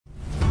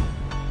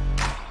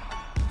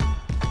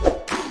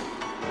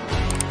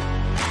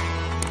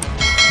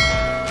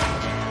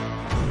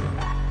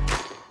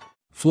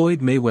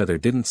Floyd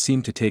Mayweather didn't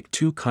seem to take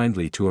too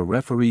kindly to a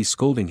referee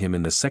scolding him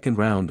in the second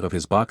round of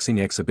his boxing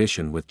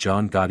exhibition with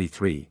John Gotti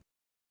III.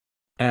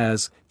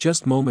 As,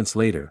 just moments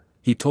later,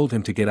 he told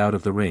him to get out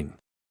of the ring.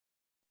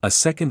 A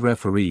second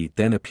referee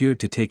then appeared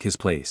to take his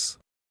place.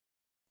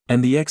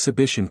 And the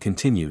exhibition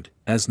continued,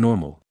 as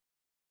normal.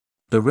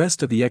 The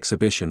rest of the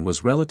exhibition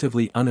was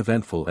relatively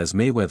uneventful as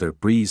Mayweather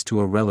breezed to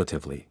a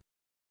relatively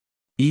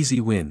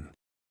easy win.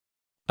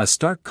 A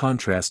stark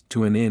contrast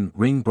to an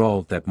in-ring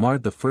brawl that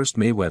marred the first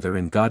Mayweather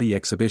and Gotti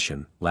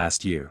exhibition,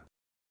 last year.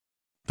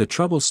 The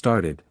trouble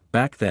started,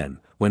 back then,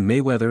 when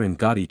Mayweather and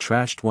Gotti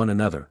trashed one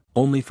another,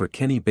 only for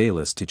Kenny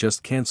Bayless to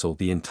just cancel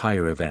the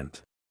entire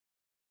event.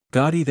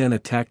 Gotti then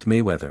attacked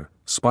Mayweather,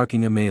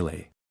 sparking a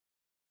melee.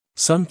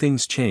 Some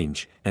things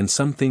change, and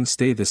some things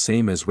stay the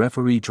same as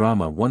referee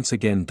drama once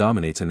again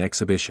dominates an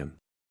exhibition.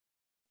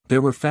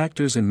 There were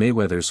factors in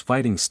Mayweather's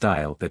fighting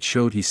style that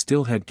showed he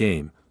still had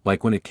game,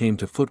 like when it came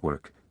to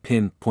footwork,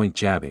 pin-point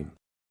jabbing,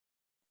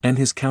 and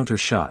his counter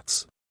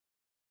shots.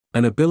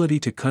 An ability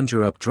to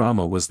conjure up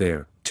drama was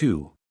there,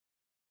 too.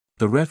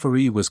 The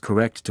referee was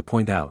correct to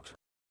point out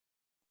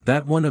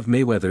that one of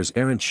Mayweather's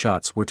errant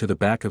shots were to the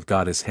back of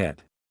Gotti's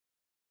head.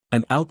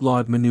 An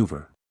outlawed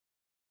maneuver.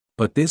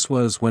 But this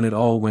was when it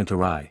all went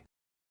awry.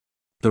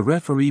 The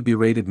referee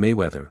berated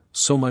Mayweather,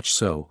 so much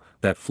so,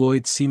 that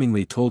Floyd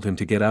seemingly told him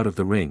to get out of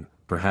the ring,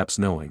 perhaps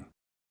knowing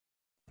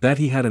that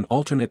he had an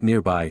alternate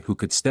nearby who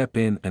could step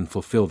in and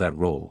fulfill that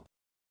role.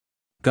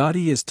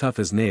 Gotti is tough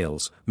as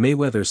nails,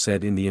 Mayweather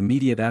said in the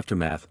immediate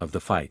aftermath of the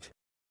fight.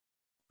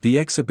 The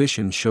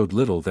exhibition showed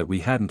little that we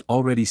hadn't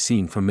already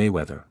seen from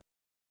Mayweather.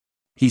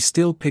 He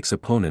still picks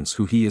opponents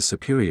who he is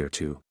superior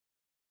to.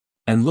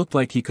 And looked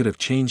like he could have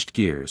changed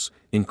gears,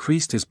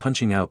 increased his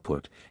punching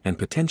output, and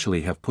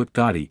potentially have put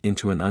Gotti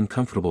into an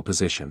uncomfortable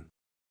position.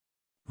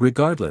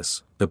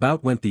 Regardless, the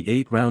bout went the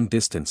 8-round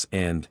distance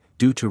and,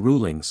 due to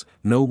rulings,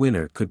 no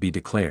winner could be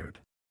declared.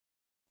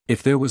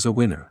 If there was a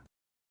winner,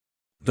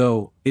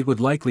 though, it would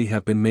likely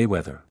have been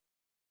Mayweather.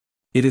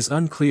 It is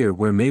unclear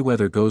where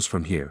Mayweather goes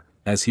from here,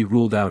 as he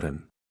ruled out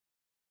an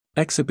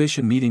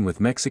exhibition meeting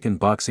with Mexican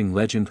boxing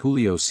legend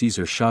Julio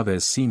Cesar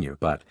Chavez Sr.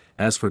 But,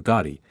 as for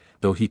Gotti,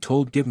 though he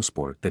told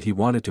Gimsport that he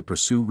wanted to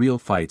pursue real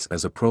fights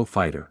as a pro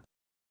fighter,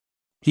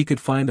 he could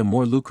find a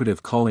more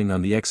lucrative calling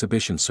on the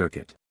exhibition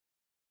circuit.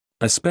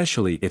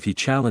 Especially if he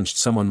challenged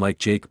someone like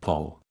Jake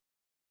Paul.